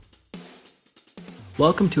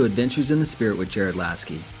Welcome to Adventures in the Spirit with Jared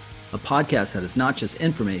Lasky, a podcast that is not just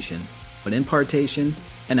information, but impartation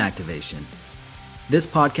and activation. This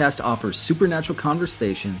podcast offers supernatural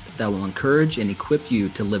conversations that will encourage and equip you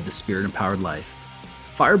to live the Spirit-empowered life.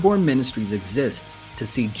 Fireborn Ministries exists to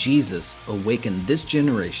see Jesus awaken this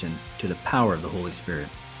generation to the power of the Holy Spirit.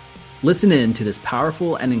 Listen in to this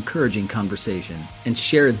powerful and encouraging conversation and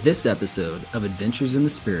share this episode of Adventures in the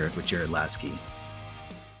Spirit with Jared Lasky.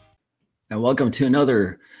 And welcome to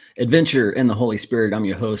another adventure in the Holy Spirit. I'm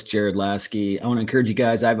your host, Jared Lasky. I want to encourage you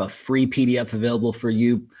guys. I have a free PDF available for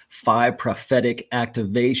you, 5 prophetic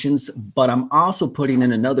activations, but I'm also putting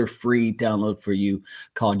in another free download for you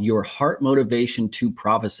called Your Heart Motivation to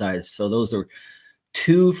Prophesy. So those are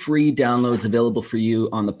 2 free downloads available for you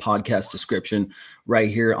on the podcast description right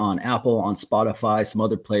here on Apple, on Spotify, some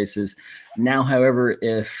other places. Now, however,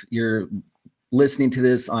 if you're listening to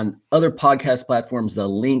this on other podcast platforms, the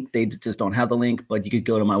link, they just don't have the link, but you could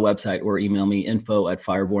go to my website or email me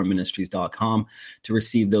info@firebornministries.com to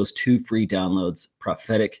receive those 2 free downloads,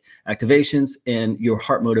 prophetic activations and Your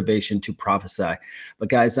Heart Motivation to Prophesy. But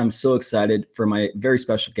guys, I'm so excited for my very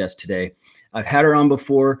special guest today. I've had her on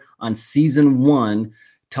before on season 1,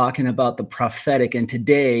 talking about the prophetic. And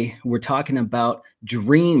today we're talking about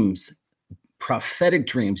dreams, prophetic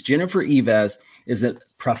dreams. Jennifer Eivaz is a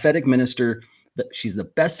prophetic minister. She's the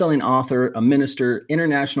best-selling author, a minister,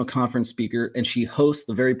 international conference speaker, and she hosts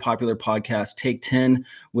the very popular podcast Take 10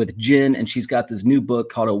 with Jen. And she's got this new book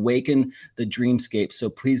called Awaken, the Dreamscape. So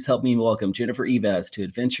please help me welcome Jennifer Eivaz to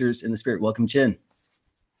Adventures in the Spirit. Welcome, Jen.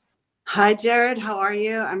 Hi, Jared. How are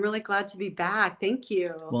you? I'm really glad to be back. Thank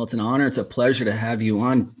you. Well, it's an honor. It's a pleasure to have you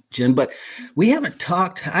on, Jen. But we haven't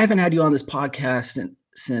talked. I haven't had you on this podcast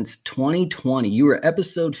since 2020. You were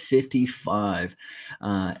episode 55,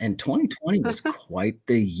 and 2020 was quite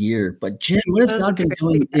the year. But Jen, what has God been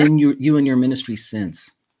doing in you and your ministry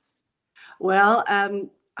since? Well, the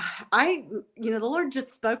Lord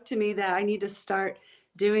just spoke to me that I need to start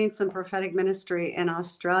doing some prophetic ministry in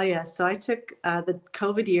Australia. So I took the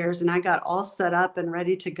COVID years and I got all set up and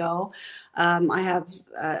ready to go. I have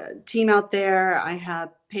a team out there. I have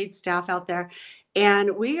paid staff out there.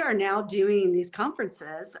 And we are now doing these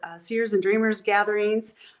conferences, Seers and Dreamers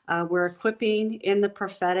gatherings. We're equipping in the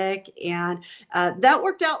prophetic, and that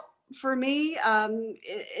worked out for me.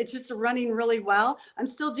 It's just running really well. I'm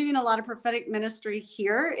still doing a lot of prophetic ministry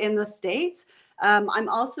here in the States. I'm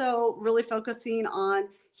also really focusing on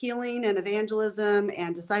healing and evangelism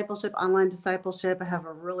and discipleship, online discipleship. I have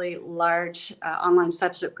a really large online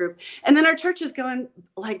discipleship group. And then our church is going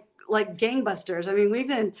like gangbusters. I mean, we've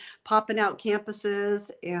been popping out campuses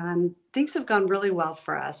and things have gone really well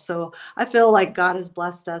for us. So I feel like God has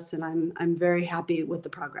blessed us and I'm very happy with the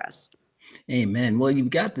progress. Amen. Well, you've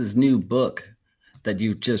got this new book that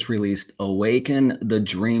you just released, Awaken, the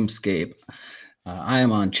Dreamscape. I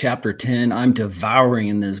am on chapter 10. I'm devouring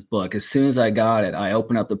in this book. As soon as I got it, I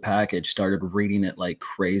opened up the package, started reading it like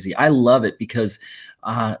crazy. I love it because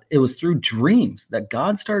it was through dreams that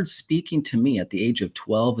God started speaking to me at the age of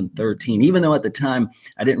 12 and 13, even though at the time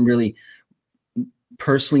I didn't really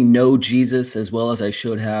personally know Jesus as well as I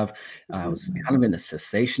should have. I was kind of in a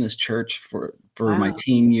cessationist church for my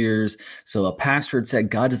teen years. So a pastor had said,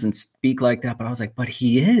 God doesn't speak like that. But I was like, but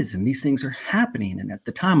he is. And these things are happening. And at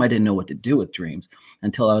the time, I didn't know what to do with dreams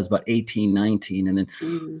until I was about 18, 19, and then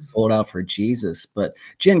sold out for Jesus. But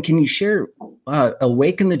Jen, can you share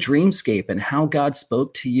Awaken the Dreamscape and how God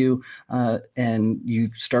spoke to you and you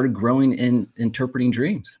started growing in interpreting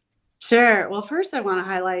dreams? Sure. Well, first, I want to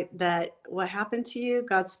highlight that what happened to you,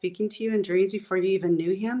 God speaking to you in dreams before you even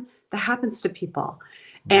knew him, that happens to people.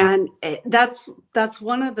 And that's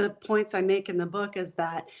one of the points I make in the book is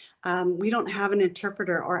that we don't have an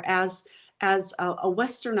interpreter, or as a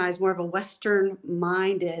westernized, more of a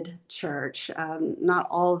Western-minded church. Not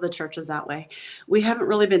all of the churches that way. We haven't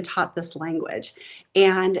really been taught this language.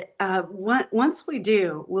 And once we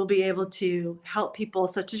do, we'll be able to help people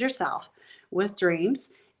such as yourself with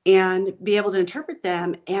dreams and be able to interpret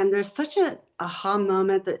them. And there's such an aha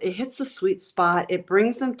moment that it hits the sweet spot. It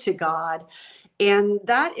brings them to God. And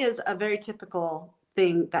that is a very typical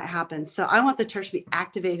thing that happens. So I want the church to be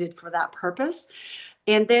activated for that purpose.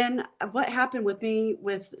 And then what happened with me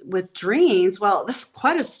with dreams? Well, that's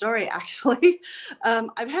quite a story, actually.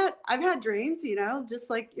 I've had dreams, just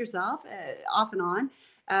like yourself, off and on.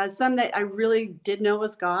 Some that I really did know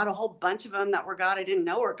was God, a whole bunch of them that were God I didn't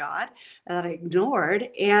know were God, that I ignored.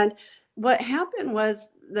 And what happened was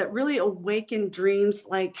that really awakened dreams,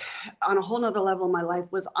 like on a whole nother level in my life,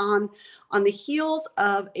 was on the heels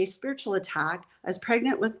of a spiritual attack. I was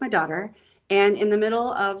pregnant with my daughter, And in the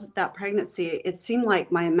middle of that pregnancy, it seemed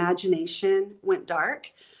like my imagination went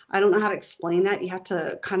dark. I don't know how to explain that. You have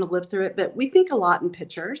to kind of live through it, but we think a lot in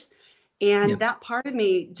pictures. And Yep. that part of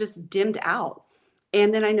me just dimmed out.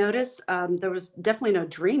 And then I noticed there was definitely no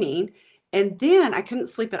dreaming. And then I couldn't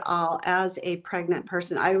sleep at all as a pregnant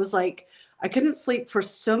person. I was like, I couldn't sleep for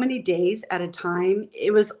so many days at a time.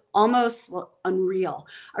 It was almost unreal.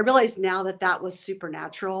 I realize now that that was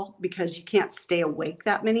supernatural because you can't stay awake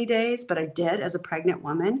that many days, but I did as a pregnant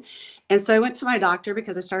woman. And so I went to my doctor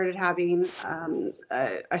because I started having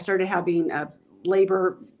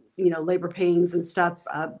labor, labor pains and stuff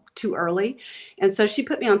too early. And so she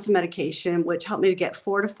put me on some medication, which helped me to get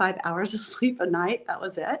 4 to 5 hours of sleep a night. That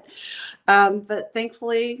was it. But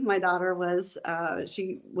thankfully, my daughter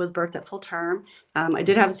she was birthed at full term. I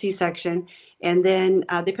did have a C-section. And then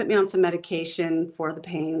they put me on some medication for the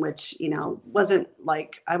pain, which, wasn't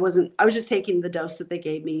like, I was just taking the dose that they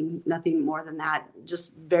gave me, nothing more than that,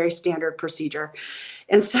 just very standard procedure.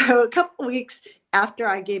 And so a couple of weeks after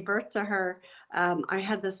I gave birth to her, I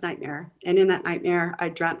had this nightmare. And in that nightmare, I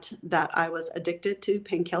dreamt that I was addicted to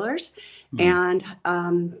painkillers.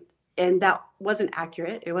 Mm. And that wasn't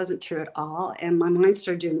accurate. It wasn't true at all. And my mind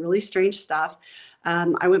started doing really strange stuff.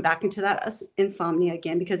 I went back into that insomnia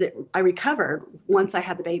again because I recovered once I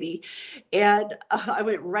had the baby. And I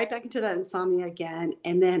went right back into that insomnia again.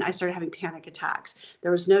 And then I started having panic attacks.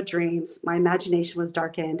 There was no dreams. My imagination was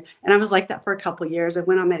darkened. And I was like that for a couple of years. I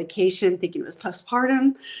went on medication thinking it was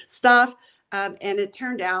postpartum stuff. And it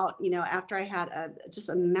turned out, after I had just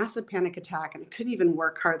a massive panic attack and I couldn't even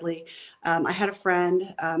work hardly, I had a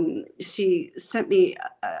friend, she sent me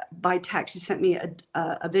by text, she sent me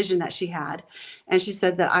a vision that she had. And she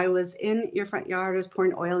said that I was in your front yard, I was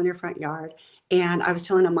pouring oil in your front yard. And I was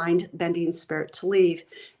telling a mind-bending spirit to leave.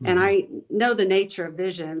 And Mhm. I know the nature of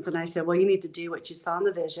visions. And I said, well, you need to do what you saw in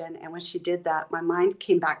the vision. And when she did that, my mind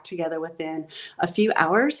came back together within a few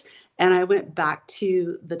hours. And I went back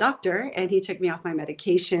to the doctor and he took me off my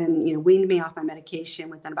medication, weaned me off my medication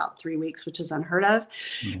within about 3 weeks, which is unheard of.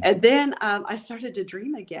 Yeah. And then I started to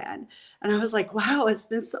dream again. And I was like, wow, it's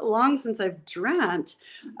been so long since I've dreamt.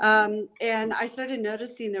 And I started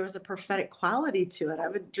noticing there was a prophetic quality to it. I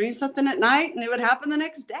would dream something at night and it would happen the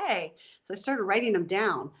next day. So I started writing them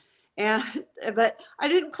down. And but I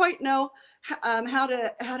didn't quite know how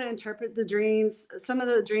to interpret the dreams. Some of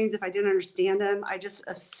the dreams, if I didn't understand them, I just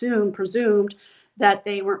presumed that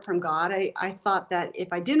they weren't from God. I thought that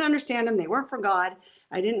if I didn't understand them, they weren't from God.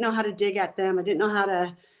 I didn't know how to dig at them. I didn't know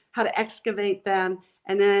how to excavate them.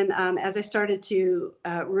 And then as I started to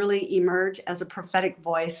really emerge as a prophetic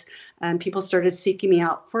voice, people started seeking me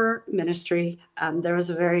out for ministry. There was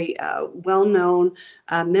a very well-known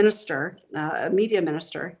minister, a media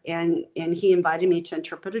minister, and he invited me to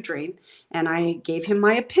interpret a dream. And I gave him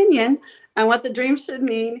my opinion on what the dream should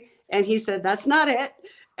mean. And he said, that's not it.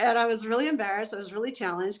 And I was really embarrassed. I was really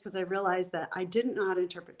challenged because I realized that I didn't know how to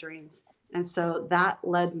interpret dreams. And so that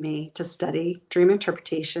led me to study dream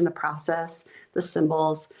interpretation, the process, the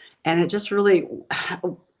symbols, and it just really,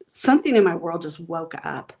 something in my world just woke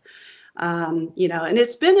up, and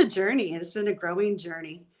it's been a journey and it's been a growing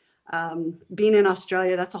journey. Being in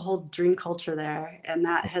Australia, that's a whole dream culture there. And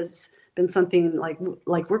that has been something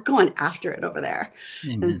like we're going after it over there.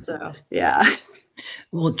 And Amen. so, yeah.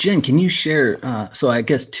 Well, Jen, can you share? So, I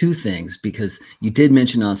guess two things because you did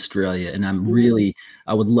mention Australia, and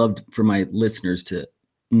I would love for my listeners to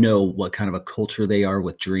know what kind of a culture they are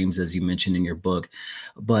with dreams, as you mentioned in your book.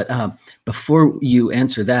 But before you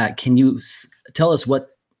answer that, can you tell us what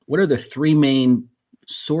are the three main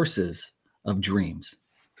sources of dreams?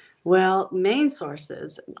 Well, main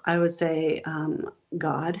sources, I would say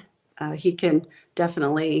God. He can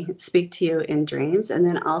definitely speak to you in dreams. And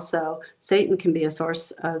then also, Satan can be a source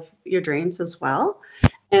of your dreams as well.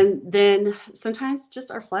 And then sometimes just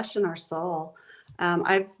our flesh and our soul.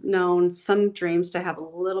 I've known some dreams to have a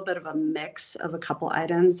little bit of a mix of a couple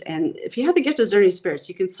items. And if you have the gift of discerning spirits,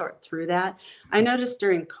 you can sort through that. I noticed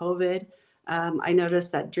during COVID, I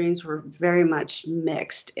noticed that dreams were very much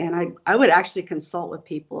mixed. And I would actually consult with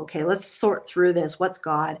people. Okay, let's sort through this. What's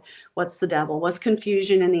God? What's the devil? What's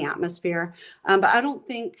confusion in the atmosphere? But I don't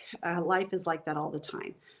think life is like that all the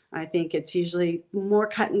time. I think it's usually more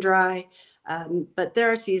cut and dry. But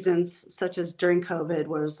there are seasons, such as during COVID,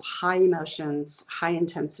 where there's high emotions, high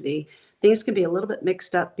intensity. Things can be a little bit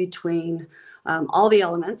mixed up between all the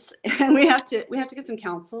elements, and we have to get some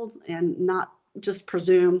counsel and not just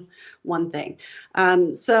presume one thing.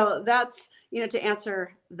 So that's, to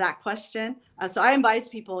answer that question. So I advise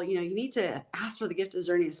people, you need to ask for the gift of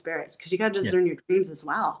discerning spirits because you got to Yeah. discern your dreams as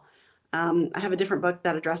well. I have a different book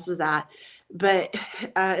that addresses that. But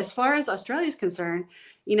as far as Australia is concerned,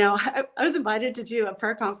 I was invited to do a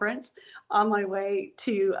prayer conference on my way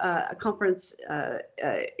to a conference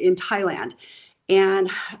in Thailand. And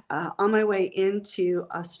on my way into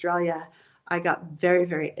Australia, I got very,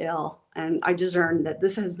 very ill. And I discerned that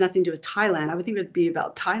this has nothing to do with Thailand. I would think it would be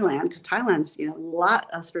about Thailand because Thailand's, a lot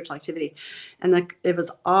of spiritual activity. And it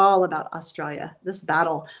was all about Australia. This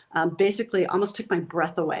battle basically almost took my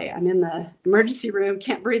breath away. I'm in the emergency room,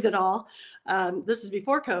 can't breathe at all. This is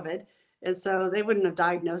before COVID. And so they wouldn't have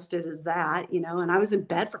diagnosed it as that, and I was in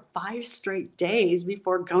bed for 5 straight days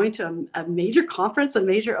before going to a major conference, a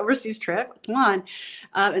major overseas trip. Come on.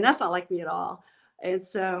 And that's not like me at all. And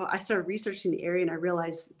so I started researching the area and I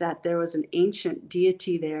realized that there was an ancient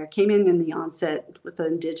deity there, came in the onset with the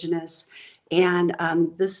indigenous. And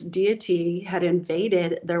this deity had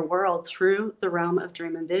invaded their world through the realm of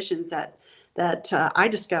dream and visions that I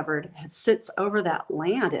discovered sits over that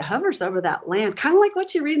land. It hovers over that land, kind of like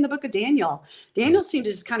what you read in the book of Daniel. Daniel seemed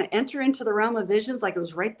to just kind of enter into the realm of visions like it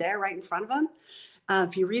was right there, right in front of him.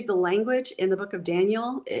 If you read the language in the book of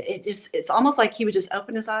Daniel, it's almost like he would just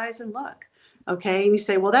open his eyes and look. Okay. And you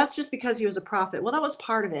say, well, that's just because he was a prophet. Well, that was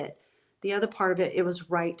part of it. The other part of it, it was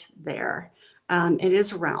right there. It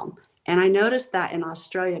is a realm. And I noticed that in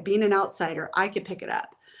Australia, being an outsider, I could pick it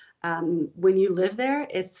up. When you live there,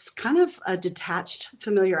 it's kind of a detached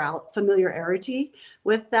familiarity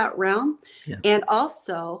with that realm. Yeah. And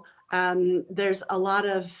also, there's a lot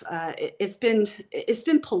of, it's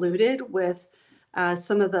been polluted with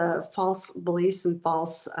some of the false beliefs and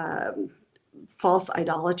false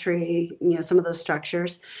idolatry, some of those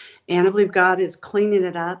structures. And I believe God is cleaning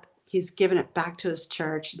it up. He's given it back to his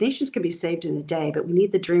church. Nations can be saved in a day, but we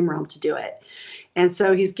need the dream realm to do it. And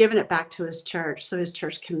so he's given it back to his church so his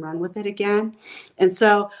church can run with it again. And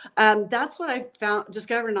so that's what I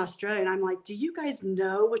discovered in Australia. And I'm like, do you guys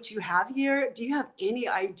know what you have here? Do you have any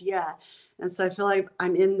idea? And so I feel like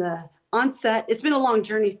I'm in the onset. It's been a long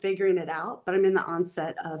journey figuring it out, but I'm in the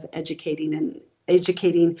onset of educating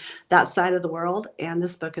that side of the world. And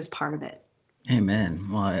this book is part of it. Amen.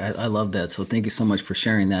 Well, I love that. So thank you so much for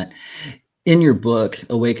sharing that. In your book,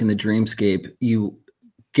 Awaken the Dreamscape, you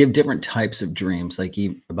give different types of dreams, like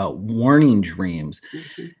about warning dreams.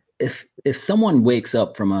 Mm-hmm. If someone wakes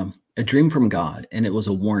up from a dream from God and it was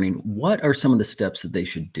a warning, what are some of the steps that they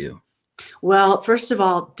should do? Well, first of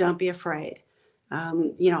all, don't be afraid.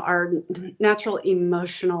 Our natural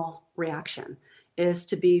emotional reaction is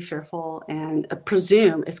to be fearful and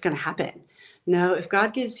presume it's going to happen. No, if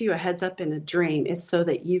God gives you a heads up in a dream, it's so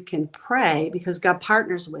that you can pray because God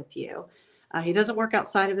partners with you. He doesn't work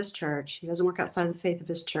outside of his church. He doesn't work outside of the faith of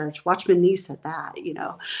his church. Watchman Nee said that,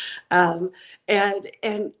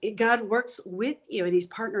 and God works with you and he's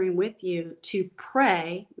partnering with you to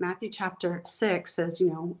pray. Matthew chapter 6 says,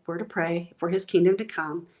 we're to pray for his kingdom to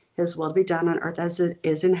come, his will to be done on earth as it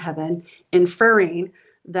is in heaven, inferring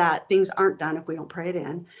that things aren't done if we don't pray it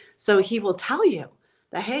in. So he will tell you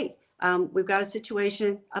that, hey, we've got a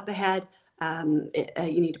situation up ahead. You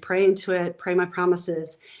need to pray into it, pray my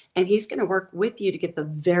promises, and he's going to work with you to get the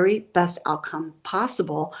very best outcome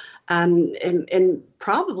possible, and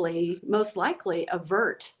probably most likely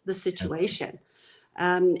avert the situation.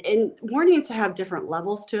 And warnings have different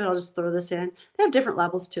levels to it. I'll just throw this in. They have different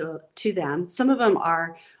levels to them. Some of them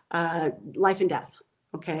are life and death.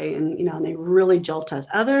 Okay. And, and they really jolt us.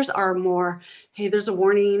 Others are more, hey, there's a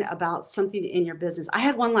warning about something in your business. I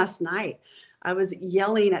had one last night. I was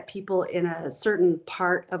yelling at people in a certain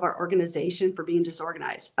part of our organization for being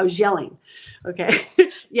disorganized. I was yelling. Okay.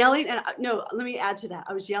 Yelling. And no, let me add to that.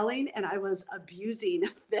 I was yelling and I was abusing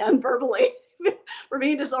them verbally for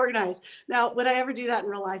being disorganized. Now, would I ever do that in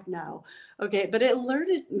real life? No. Okay. But it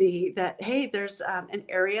alerted me that, hey, there's an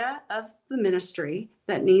area of the ministry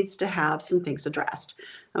that needs to have some things addressed.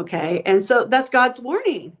 Okay. And so that's God's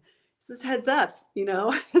warning. This heads ups,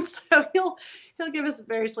 so he'll give us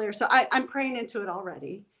various layers. So I'm praying into it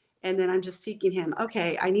already. And then I'm just seeking him.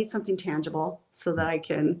 Okay. I need something tangible so that I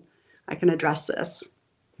can address this.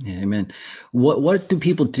 Yeah, amen. What do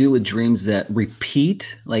people do with dreams that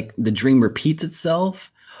repeat, like the dream repeats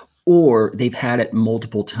itself, or they've had it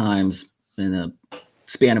multiple times in a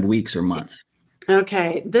span of weeks or months?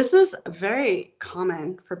 Okay, this is very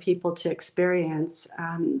common for people to experience.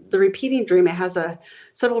 The repeating dream, it has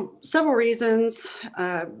several reasons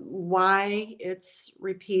why it's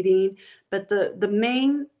repeating, but the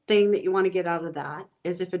main thing that you want to get out of that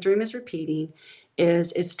is if a dream is repeating,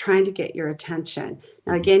 is it's trying to get your attention.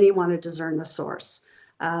 Now, again, you want to discern the source.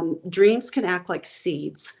 Dreams can act like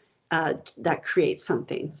seeds that create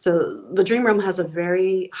something. So the dream realm has a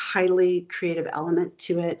very highly creative element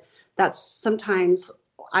to it. That's sometimes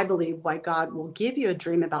I believe why God will give you a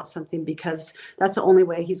dream about something, because that's the only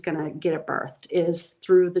way he's going to get it birthed, is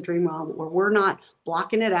through the dream realm, where we're not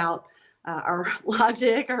blocking it out. Our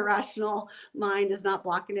logic, our rational mind is not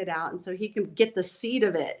blocking it out. And so he can get the seed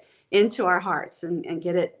of it into our hearts and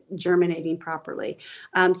get it germinating properly.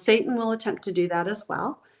 Satan will attempt to do that as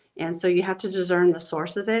well. And so you have to discern the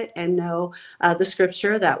source of it and know the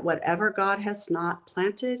scripture that whatever God has not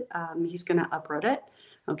planted, he's going to uproot it.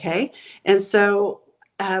 Okay. And so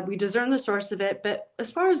we discern the source of it. But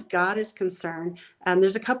as far as God is concerned,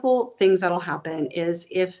 there's a couple things that'll happen. Is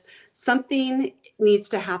if something needs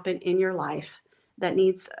to happen in your life that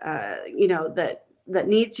needs, that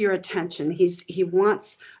needs your attention. He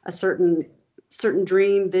wants a certain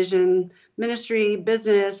dream, vision, ministry,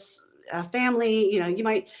 business, family. You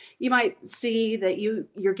might see that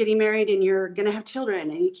you're getting married and you're going to have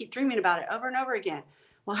children, and you keep dreaming about it over and over again.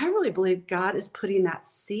 Well, I really believe God is putting that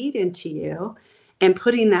seed into you and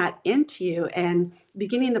putting that into you and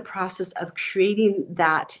beginning the process of creating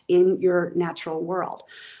that in your natural world.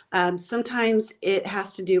 Sometimes it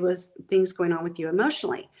has to do with things going on with you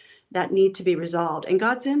emotionally that need to be resolved, and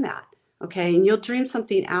God's in that. Okay, and you'll dream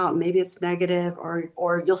something out. Maybe it's negative,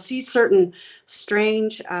 or you'll see certain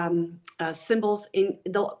strange symbols.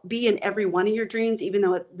 They'll be in every one of your dreams, even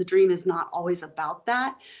though the dream is not always about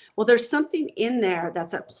that. Well, there's something in there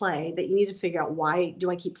that's at play that you need to figure out. Why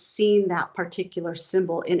do I keep seeing that particular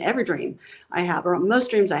symbol in every dream I have, or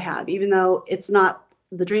most dreams I have, even though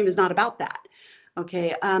the dream is not about that?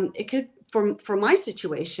 Okay, it could, for my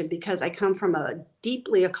situation, because I come from a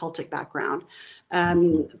deeply occultic background.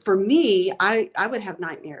 For me, I would have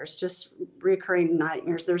nightmares, just recurring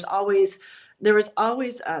nightmares. There was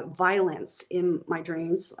always violence in my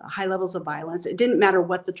dreams, high levels of violence. It didn't matter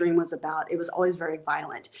what the dream was about. It was always very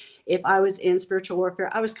violent. If I was in spiritual warfare,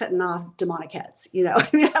 I was cutting off demonic heads. I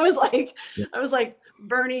mean, I was like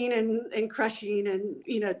burning and crushing and,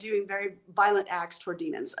 doing very violent acts toward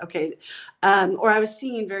demons. Okay. Or I was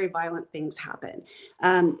seeing very violent things happen.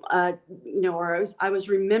 Or I was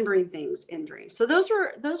remembering things in dreams. So those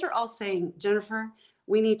are all saying, Jennifer,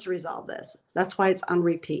 we need to resolve this. That's why it's on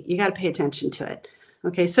repeat. You got to pay attention to it.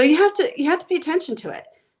 Okay. So you have to pay attention to it.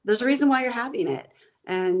 There's a reason why you're having it.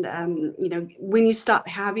 And, when you stop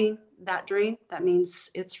having that dream, that means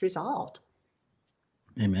it's resolved.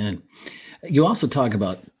 Amen. You also talk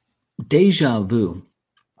about deja vu,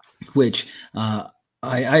 which I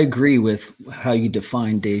agree with how you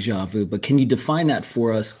define deja vu, but can you define that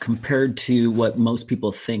for us compared to what most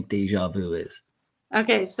people think deja vu is?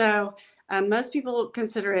 Okay, so most people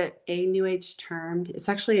consider it a New Age term. It's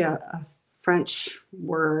actually a French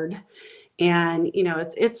word, and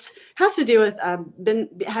it's has to do with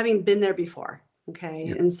having been there before. Okay,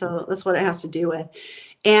 yep. And so that's what it has to do with.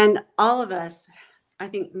 And all of us, I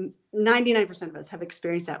think 99% of us have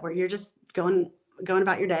experienced that, where you're just going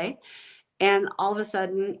about your day, and all of a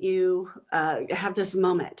sudden you have this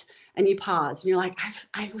moment and you pause and you're like,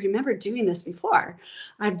 I remember doing this before.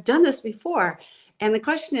 I've done this before. And the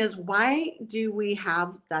question is, why do we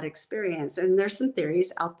have that experience? And there's some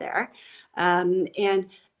theories out there. And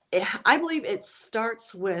I believe it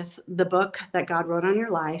starts with the book that God wrote on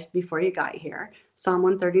your life before you got here. Psalm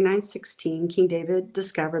 139:16. King David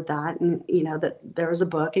discovered that, and that there was a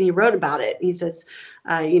book, and he wrote about it. He says,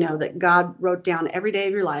 that God wrote down every day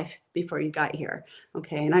of your life before you got here.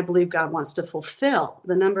 Okay, and I believe God wants to fulfill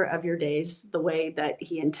the number of your days the way that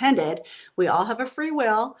He intended. We all have a free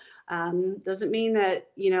will. Doesn't mean that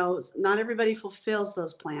not everybody fulfills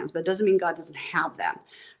those plans, but it doesn't mean God doesn't have them.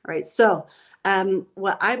 All right, so.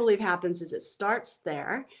 What I believe happens is it starts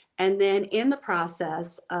there. And then in the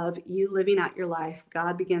process of you living out your life,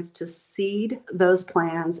 God begins to seed those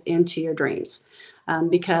plans into your dreams.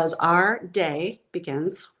 Because our day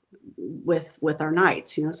begins with our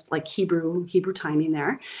nights, it's like Hebrew timing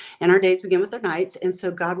there. And our days begin with our nights. And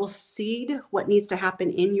so God will seed what needs to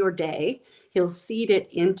happen in your day. He'll seed it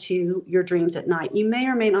into your dreams at night. You may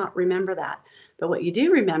or may not remember that. But what you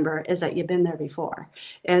do remember is that you've been there before.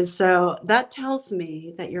 And so that tells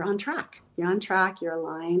me that you're on track. You're on track, you're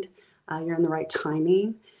aligned, you're in the right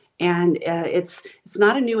timing. And it's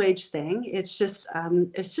not a New Age thing. It's just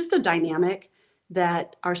a dynamic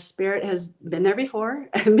that our spirit has been there before,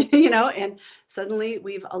 and suddenly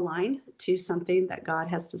we've aligned to something that God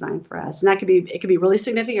has designed for us. And it could be really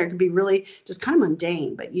significant, or it could be really just kind of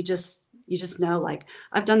mundane, but you just know, like,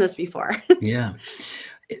 I've done this before. Yeah.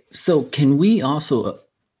 So can we also,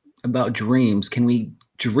 about dreams, can we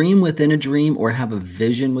dream within a dream or have a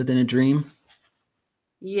vision within a dream?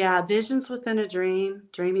 Yeah, visions within a dream,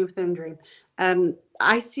 dreaming within a dream.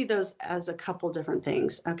 I see those as a couple different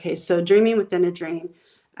things. Okay, so dreaming within a dream,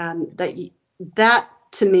 that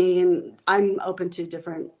to me, and I'm open to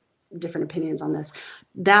different opinions on this,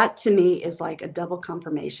 that to me is like a double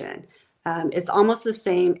confirmation. It's almost the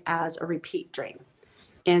same as a repeat dream.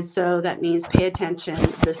 And so that means pay attention.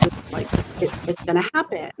 This is like, it's going to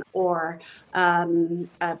happen, or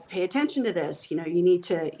pay attention to this. You need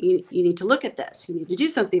to look at this. You need to do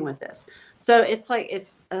something with this. So it's like,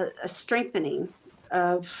 it's a strengthening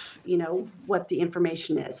of, what the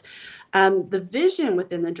information is. The vision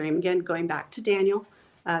within the dream, again, going back to Daniel,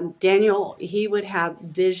 he would have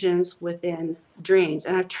visions within dreams.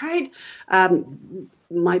 And I've tried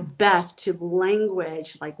my best to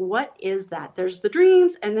language, like, what is that? There's the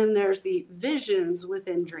dreams, and then there's the visions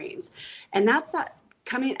within dreams. And that's that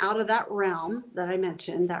coming out of that realm that I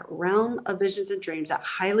mentioned, that realm of visions and dreams, that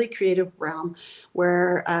highly creative realm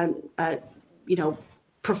where,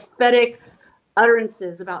 prophetic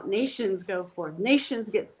utterances about nations go forth, nations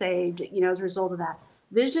get saved, as a result of that.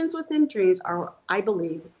 Visions within dreams are, I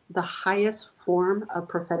believe, the highest form of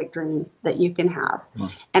prophetic dream that you can have.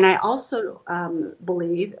 And I also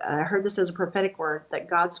believe, I heard this as a prophetic word, that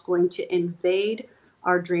God's going to invade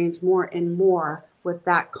our dreams more and more with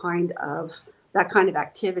that kind of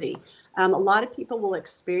activity. A lot of people will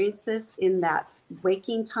experience this in that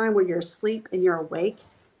waking time where you're asleep and you're awake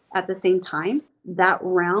at the same time. That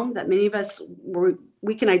realm that many of us,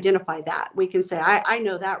 we can identify that. We can say, I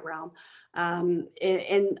know that realm.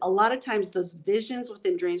 And a lot of times those visions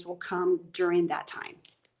within dreams will come during that time.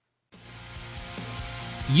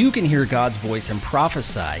 You can hear God's voice and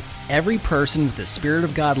prophesy. Every person with the Spirit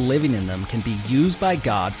of God living in them can be used by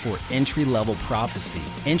God for entry-level prophecy.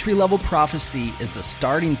 Entry-level prophecy is the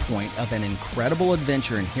starting point of an incredible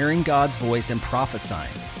adventure in hearing God's voice and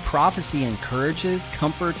prophesying. Prophecy encourages,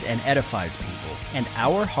 comforts, and edifies people, and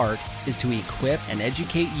our heart is to equip and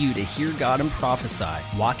educate you to hear God and prophesy,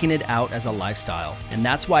 walking it out as a lifestyle. And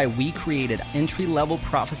that's why we created entry-level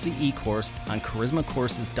prophecy e-course on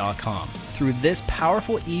charismacourses.com. Through this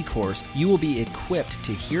powerful e-course, you will be equipped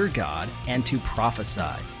to hear God and to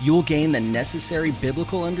prophesy. You will gain the necessary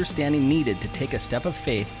biblical understanding needed to take a step of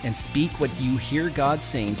faith and speak what you hear God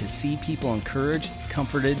saying to see people encouraged,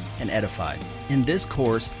 comforted, and edified. In this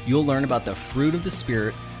course, you'll learn about the fruit of the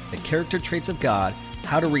Spirit, the character traits of God,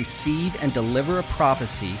 how to receive and deliver a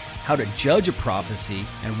prophecy, how to judge a prophecy,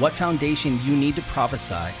 and what foundation you need to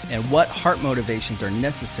prophesy, and what heart motivations are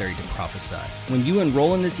necessary to prophesy. When you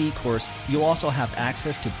enroll in this e-course, you'll also have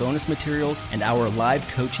access to bonus materials and our live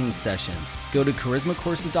coaching sessions. Go to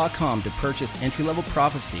charismacourses.com to purchase entry-level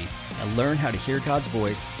prophecy and learn how to hear God's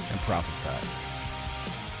voice and prophesy.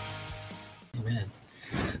 Amen.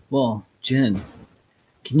 Well, Jen,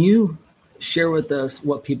 can you share with us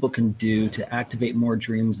what people can do to activate more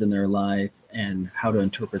dreams in their life and how to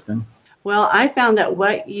interpret them? Well, I found that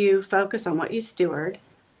what you focus on, what you steward,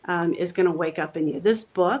 is going to wake up in you. This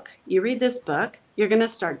book, you read this book, you're going to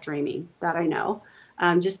start dreaming. That I know.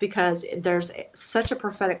 Just because there's such a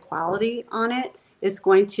prophetic quality on it, it's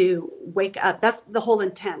going to wake up. That's the whole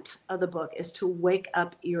intent of the book, is to wake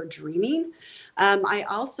up your dreaming. I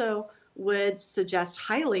also would suggest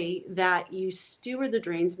highly that you steward the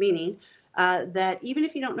dreams, meaning that even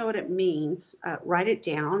if you don't know what it means, write it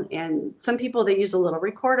down. And some people, they use a little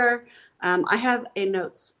recorder. I have a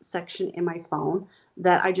notes section in my phone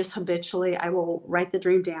that I just habitually, I will write the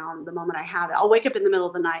dream down the moment I have it. I'll wake up in the middle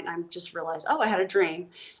of the night and I just realize, oh, I had a dream.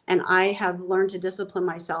 And I have learned to discipline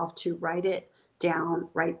myself to write it down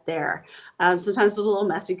right there. Sometimes it's a little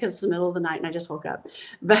messy because it's the middle of the night and I just woke up.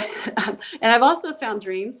 But and I've also found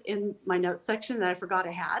dreams in my notes section that I forgot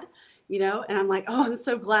I had, and I'm like, oh, I'm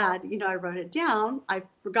so glad, I wrote it down. I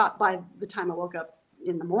forgot by the time I woke up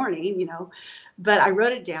in the morning, but I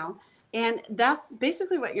wrote it down. And that's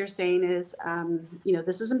basically what you're saying is,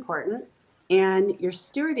 this is important and you're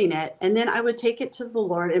stewarding it. And then I would take it to the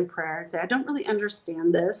Lord in prayer and say, I don't really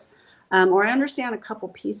understand this. Or I understand a couple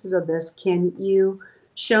pieces of this. Can you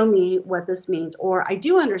show me what this means? Or I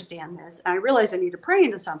do understand this, and I realize I need to pray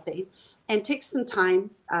into something, and take some time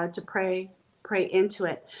to pray into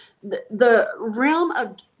it. The realm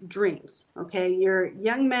of dreams, okay? Your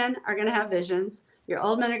young men are going to have visions. Your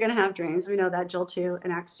old men are going to have dreams. We know that, Joel 2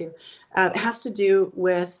 and Acts 2. It has to do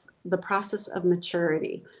with the process of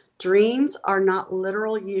maturity. Dreams are not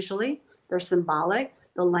literal usually. They're symbolic.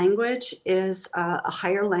 The language is a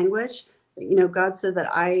higher language God said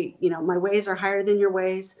that my ways are higher than your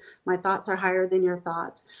ways. My thoughts are higher than your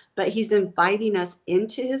thoughts. But he's inviting us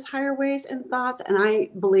into his higher ways and thoughts. And I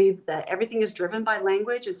believe that everything is driven by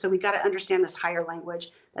language. And so we got to understand this higher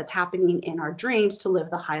language that's happening in our dreams to live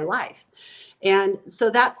the high life. And so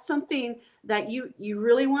that's something that you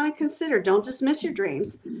really want to consider. Don't dismiss your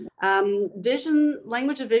dreams.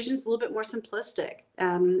 Language of vision is a little bit more simplistic.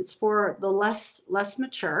 It's for the less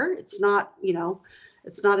mature. It's not,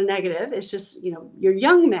 it's not a negative. It's just, your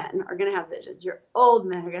young men are going to have visions. Your old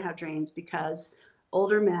men are going to have dreams, because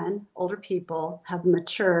older men, older people have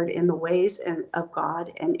matured in the ways of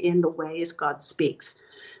God and in the ways God speaks.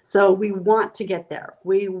 So we want to get there.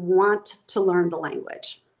 We want to learn the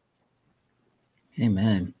language.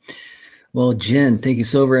 Amen. Well, Jen, thank you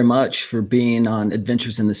so very much for being on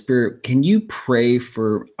Adventures in the Spirit. Can you pray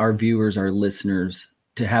for our viewers, our listeners,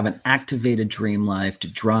 to have an activated dream life, to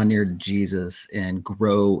draw near to Jesus and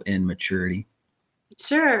grow in maturity?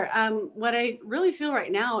 Sure. What I really feel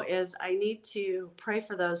right now is I need to pray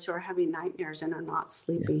for those who are having nightmares and are not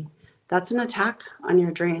sleeping. Yeah. That's an attack on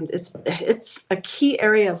your dreams. It's a key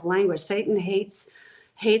area of language. Satan hates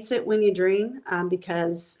it when you dream,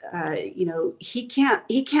 because he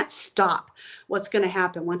can't stop what's going to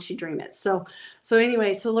happen once you dream it. So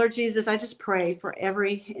anyway, Lord Jesus, I just pray for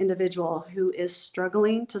every individual who is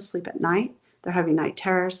struggling to sleep at night. They're having night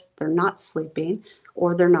terrors. They're not sleeping,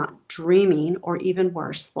 or they're not dreaming, or even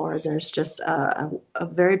worse, Lord, there's just a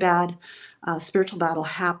very bad spiritual battle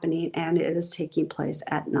happening, and it is taking place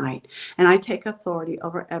at night. And I take authority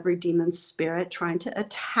over every demon spirit trying to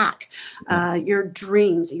attack your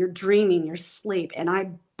dreams, your dreaming, your sleep. And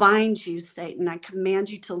I bind you, Satan. I command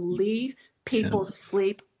you to leave people's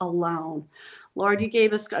sleep alone. Lord, you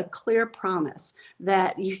gave us a clear promise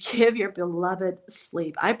that you give your beloved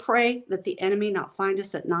sleep. I pray that the enemy not find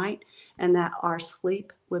us at night, and that our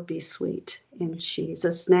sleep would be sweet. In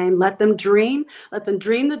Jesus' name, let them dream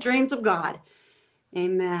the dreams of God.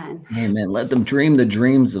 Amen. Amen. Let them dream the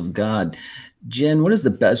dreams of God. Jen, what is the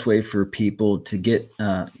best way for people to get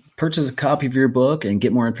purchase a copy of your book and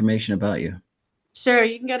get more information about you? Sure.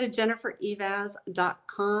 You can go to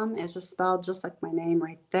jennifereivaz.com. It's just spelled just like my name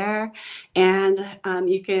right there. And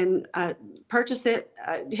you can purchase it,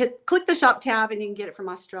 click the shop tab, and you can get it from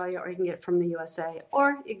Australia, or you can get it from the USA,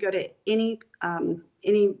 or you go to any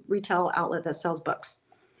retail outlet that sells books.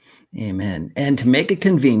 Amen. And to make it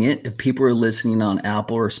convenient, if people are listening on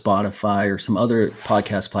Apple or Spotify or some other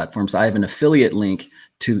podcast platforms, I have an affiliate link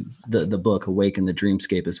to the book, Awaken, the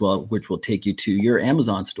Dreamscape, as well, which will take you to your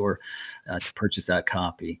Amazon store to purchase that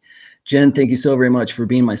copy. Jen, thank you so very much for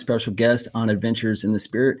being my special guest on Adventures in the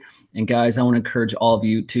Spirit. And guys, I want to encourage all of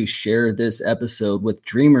you to share this episode with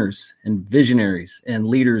dreamers and visionaries and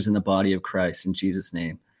leaders in the body of Christ, in Jesus'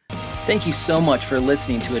 name. Thank you so much for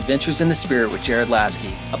listening to Adventures in the Spirit with Jared Lasky,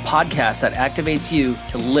 a podcast that activates you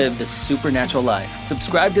to live the supernatural life.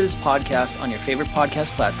 Subscribe to this podcast on your favorite podcast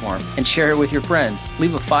platform and share it with your friends.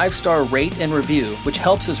 Leave a 5-star rate and review, which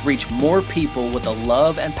helps us reach more people with the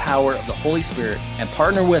love and power of the Holy Spirit, and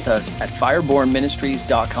partner with us at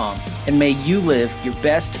firebornministries.com. And may you live your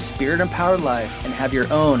best spirit-empowered life and have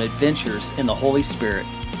your own adventures in the Holy Spirit.